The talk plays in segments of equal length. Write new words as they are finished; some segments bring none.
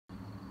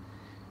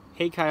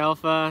Hey Chi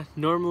Alpha,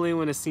 normally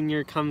when a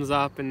senior comes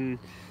up and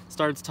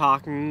starts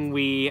talking,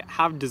 we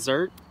have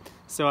dessert,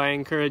 so I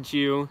encourage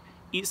you,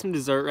 eat some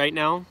dessert right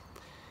now.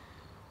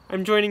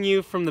 I'm joining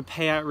you from the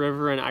Payette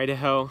River in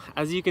Idaho.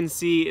 As you can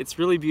see, it's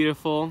really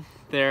beautiful.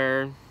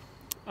 There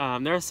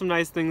are some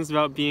nice things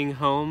about being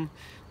home,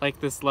 like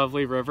this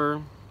lovely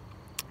river,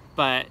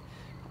 but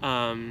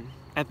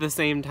at the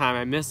same time,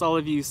 I miss all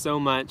of you so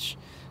much.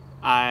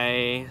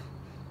 I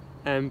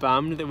am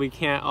bummed that we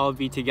can't all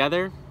be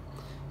together.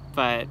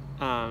 But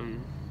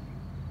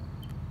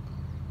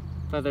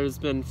there's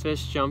been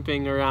fish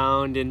jumping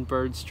around and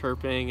birds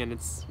chirping, and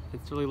it's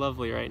really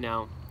lovely right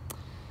now.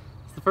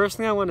 The first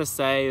thing I want to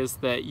say is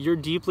that you're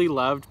deeply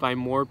loved by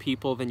more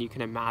people than you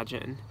can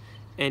imagine.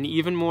 And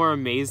even more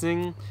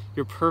amazing,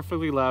 you're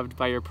perfectly loved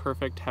by your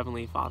perfect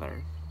Heavenly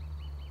Father.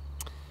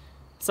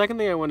 The second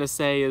thing I want to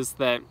say is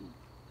that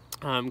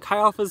Chi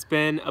Alpha's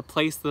been a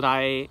place that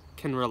I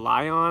can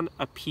rely on,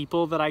 a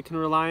people that I can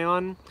rely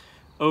on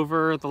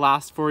over the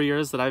last 4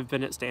 years that I've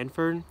been at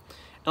Stanford, and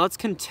let's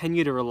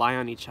continue to rely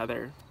on each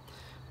other.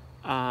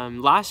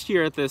 Last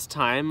year at this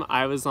time,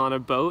 I was on a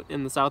boat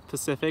in the South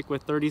Pacific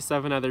with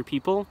 37 other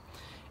people,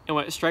 and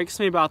what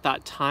strikes me about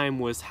that time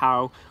was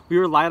how we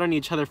relied on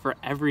each other for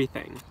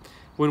everything.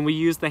 When we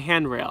used the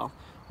handrail,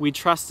 we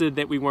trusted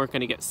that we weren't going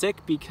to get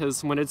sick because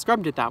someone had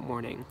scrubbed it that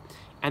morning,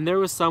 and there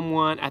was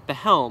someone at the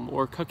helm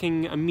or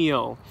cooking a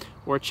meal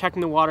or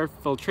checking the water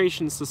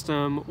filtration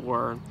system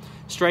or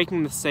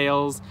striking the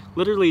sails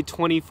literally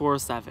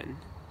 24/7.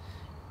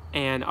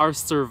 And our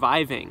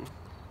surviving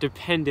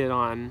depended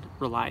on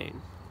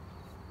relying.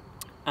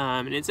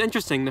 And it's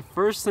interesting, the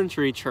first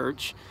century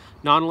church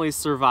not only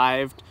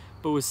survived,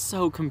 but was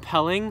so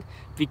compelling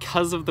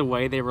because of the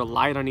way they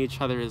relied on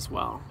each other as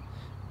well.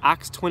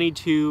 Acts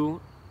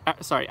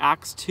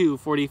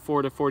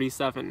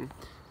 2:44-47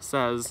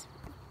 says,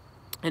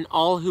 "And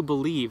all who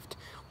believed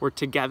were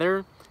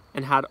together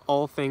and had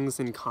all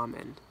things in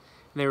common.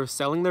 They were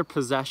selling their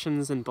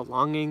possessions and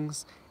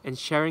belongings and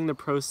sharing the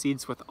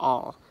proceeds with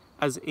all,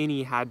 as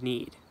any had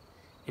need.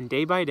 And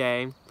day by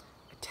day,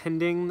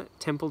 attending the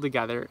temple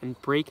together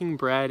and breaking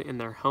bread in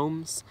their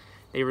homes,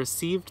 they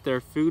received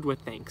their food with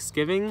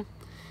thanksgiving,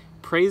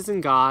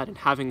 praising God and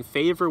having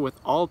favor with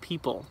all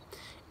people.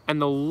 And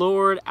the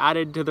Lord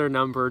added to their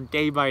number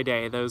day by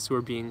day those who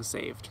were being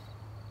saved."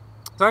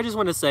 So I just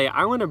want to say,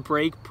 I want to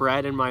break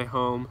bread in my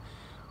home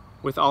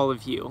with all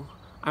of you.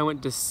 I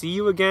want to see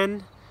you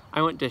again.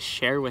 I want to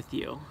share with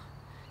you.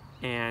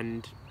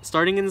 And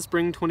starting in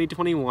spring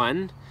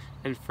 2021,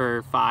 and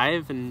for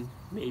 5 and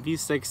maybe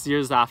 6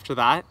 years after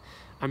that,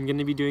 I'm going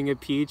to be doing a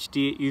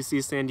PhD at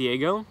UC San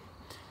Diego.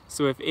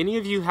 So if any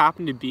of you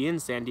happen to be in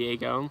San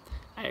Diego,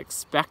 I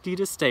expect you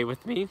to stay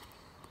with me.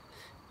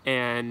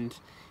 And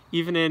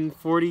even in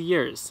 40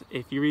 years,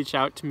 if you reach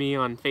out to me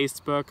on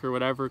Facebook or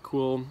whatever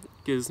cool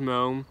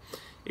gizmo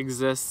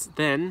exists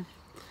then,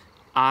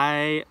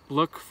 I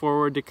look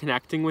forward to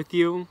connecting with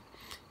you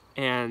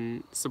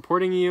and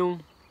supporting you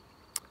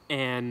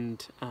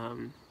and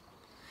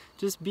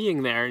just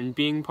being there and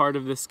being part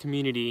of this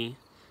community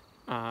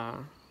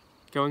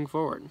going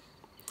forward.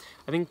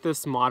 I think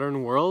this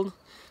modern world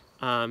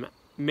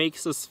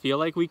makes us feel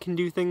like we can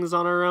do things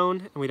on our own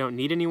and we don't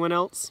need anyone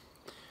else.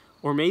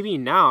 Or maybe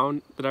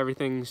now that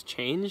everything's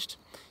changed,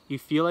 you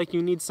feel like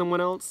you need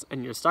someone else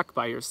and you're stuck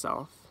by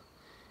yourself.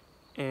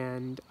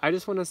 And I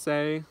just want to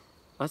say,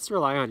 let's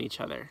rely on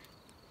each other.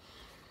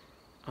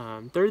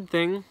 Third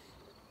thing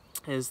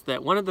is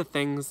that one of the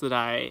things that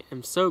I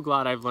am so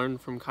glad I've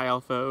learned from Chi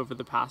Alpha over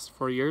the past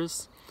 4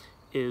 years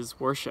is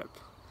worship.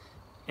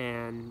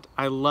 And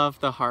I love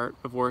the heart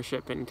of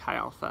worship in Chi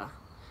Alpha.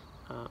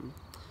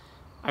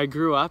 I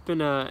grew up in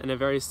a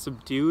very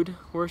subdued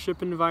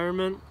worship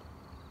environment,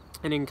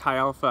 and in Chi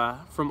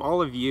Alpha, from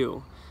all of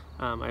you,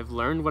 I've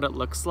learned what it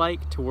looks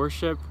like to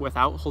worship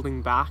without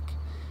holding back,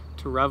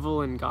 to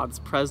revel in God's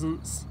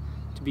presence,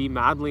 to be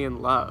madly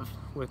in love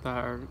with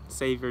our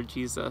Savior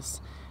Jesus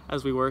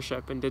as we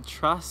worship, and to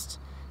trust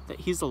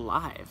that He's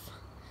alive.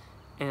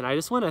 And I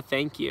just want to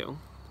thank you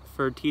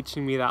for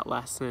teaching me that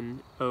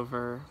lesson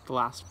over the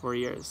last 4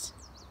 years.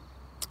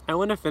 I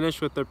want to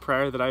finish with the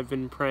prayer that I've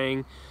been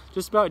praying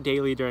just about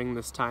daily during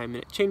this time,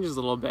 and it changes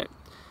a little bit,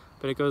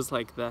 but it goes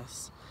like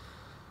this.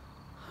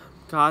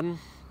 God,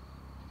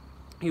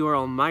 you are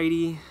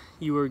almighty,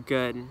 you are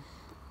good,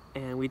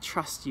 and we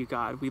trust you,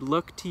 God. We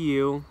look to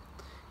you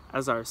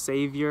as our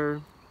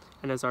Savior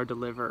and as our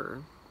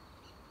deliverer.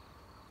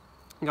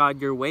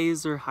 God, your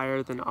ways are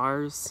higher than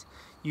ours.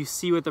 You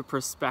see with a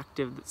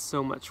perspective that's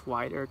so much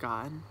wider,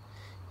 God.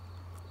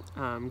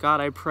 God,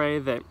 I pray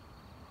that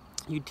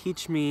you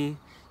teach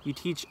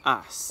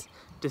us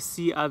to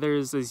see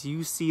others as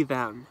you see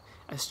them,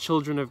 as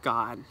children of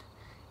God,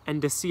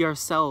 and to see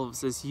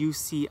ourselves as you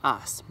see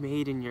us,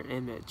 made in your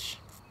image.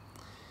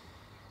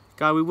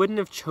 God, we wouldn't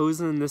have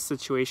chosen this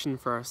situation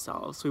for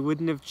ourselves. We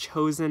wouldn't have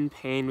chosen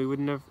pain. We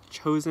wouldn't have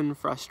chosen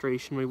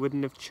frustration. We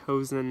wouldn't have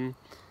chosen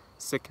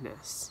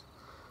sickness.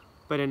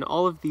 But in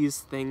all of these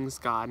things,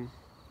 God,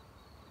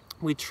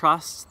 we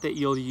trust that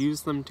you'll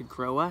use them to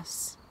grow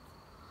us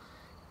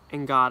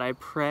And God, I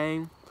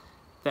pray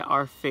that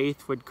our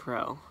faith would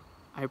grow.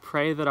 I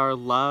pray that our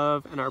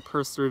love and our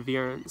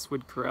perseverance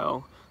would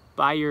grow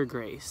by your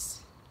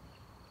grace.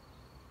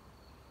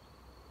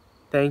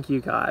 Thank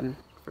you, God,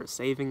 for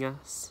saving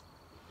us,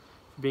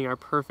 for being our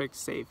perfect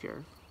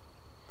Savior.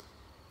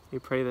 We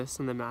pray this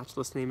in the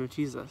matchless name of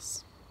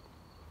Jesus.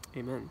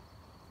 Amen.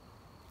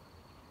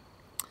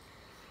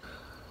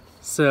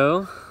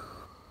 So,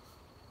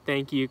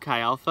 thank you, Chi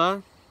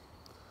Alpha.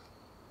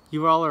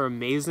 You all are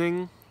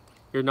amazing.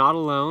 You're not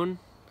alone.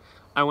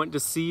 I want to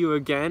see you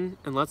again,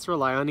 and let's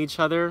rely on each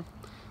other.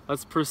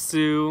 Let's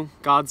pursue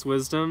God's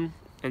wisdom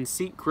and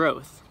seek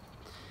growth.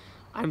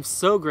 I'm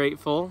so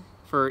grateful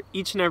for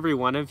each and every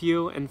one of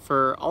you and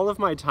for all of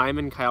my time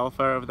in Chi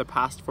Alpha over the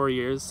past 4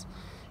 years.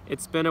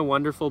 It's been a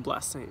wonderful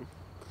blessing.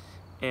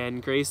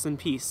 And grace and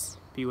peace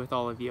be with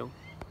all of you.